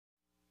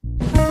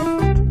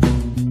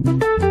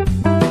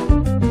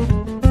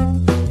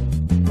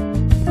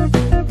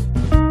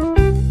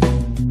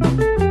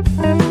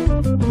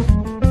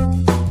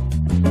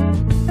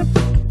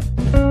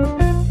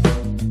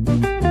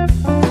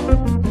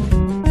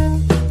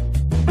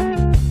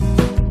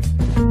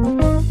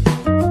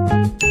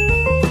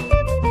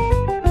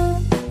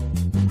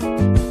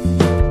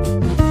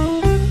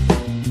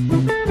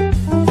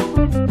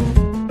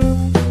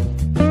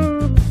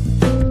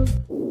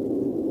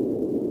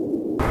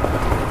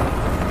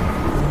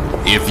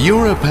If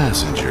you're a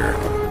passenger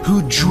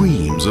who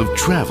dreams of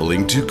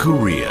traveling to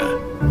Korea,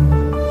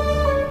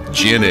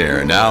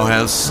 JinAir now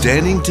has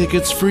standing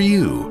tickets for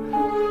you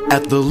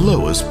at the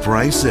lowest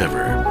price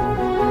ever.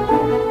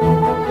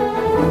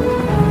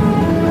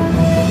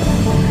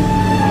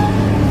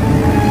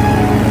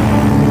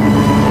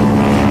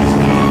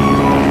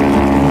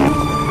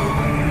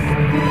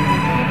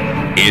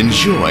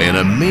 Enjoy an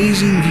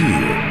amazing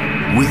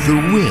view with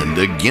the wind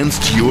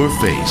against your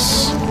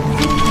face.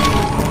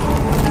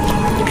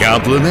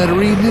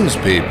 Complimentary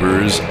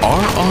newspapers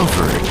are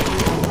offered,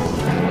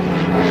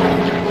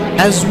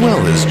 as well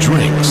as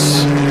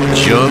drinks,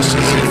 just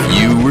as if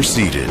you were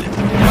seated.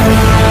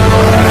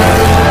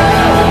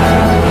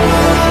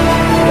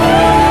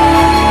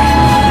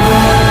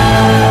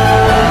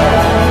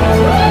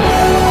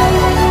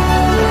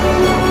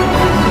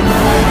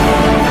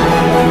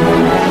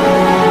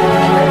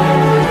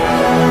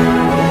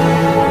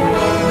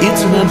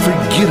 It's an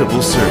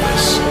unforgettable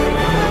service,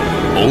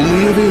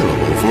 only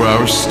available for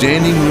our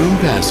standing room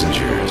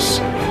passengers.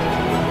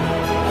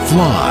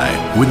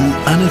 Fly with an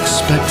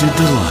unexpected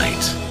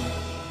delight.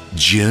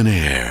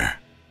 JinAir.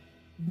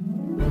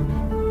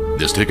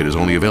 This ticket is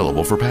only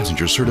available for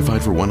passengers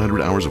certified for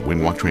 100 hours of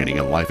wing walk training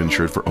and life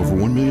insured for over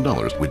 $1 million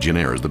with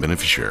JinAir as the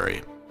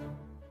beneficiary.